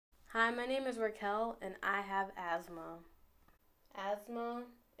Hi, my name is Raquel and I have asthma. Asthma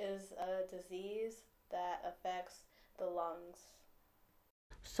is a disease that affects the lungs.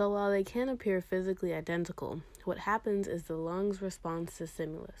 So while they can appear physically identical, what happens is the lungs respond to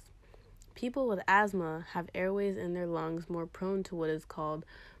stimulus. People with asthma have airways in their lungs more prone to what is called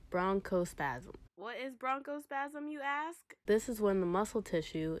bronchospasm. What is bronchospasm, you ask? This is when the muscle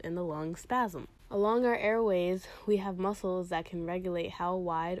tissue in the lungs spasm. Along our airways, we have muscles that can regulate how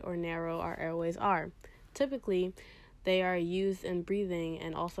wide or narrow our airways are. Typically, they are used in breathing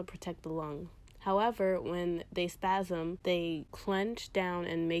and also protect the lung. However, when they spasm, they clench down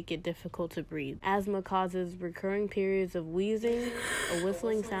and make it difficult to breathe. Asthma causes recurring periods of wheezing, a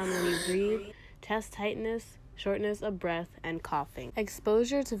whistling sound when you breathe, chest tightness, shortness of breath, and coughing.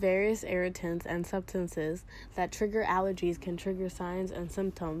 Exposure to various irritants and substances that trigger allergies can trigger signs and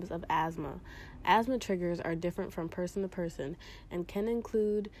symptoms of asthma. Asthma triggers are different from person to person and can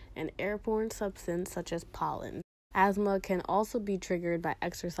include an airborne substance such as pollen. Asthma can also be triggered by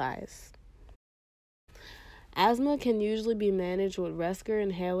exercise. Asthma can usually be managed with rescue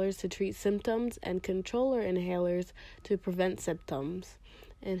inhalers to treat symptoms and controller inhalers to prevent symptoms.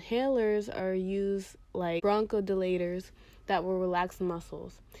 Inhalers are used like bronchodilators that will relax the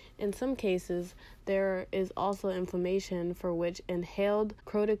muscles. In some cases, there is also inflammation for which inhaled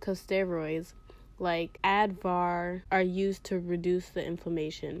corticosteroids like Advar are used to reduce the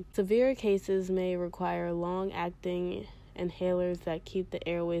inflammation. Severe cases may require long-acting inhalers that keep the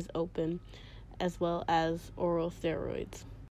airways open, as well as oral steroids.